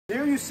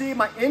Here you see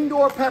my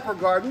indoor pepper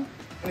garden.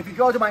 And if you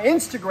go to my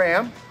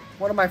Instagram,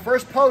 one of my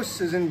first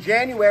posts is in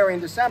January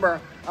and December.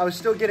 I was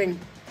still getting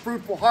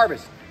fruitful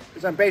harvest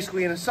because I'm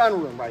basically in a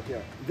sunroom right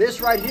here.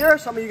 This right here,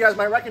 some of you guys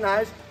might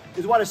recognize,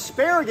 is what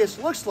asparagus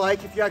looks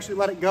like if you actually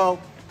let it go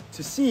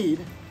to seed.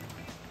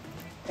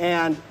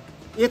 And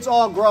it's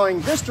all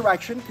growing this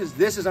direction because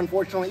this is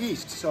unfortunately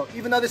east. So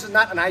even though this is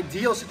not an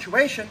ideal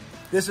situation,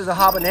 this is a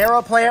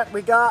habanero plant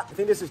we got. I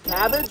think this is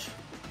cabbage.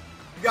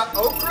 We got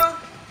okra.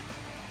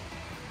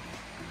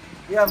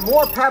 We have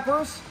more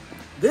peppers.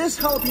 This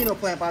jalapeno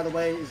plant, by the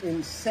way, is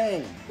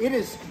insane. It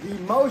is the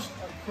most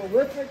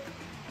prolific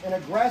and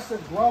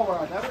aggressive grower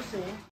I've ever seen.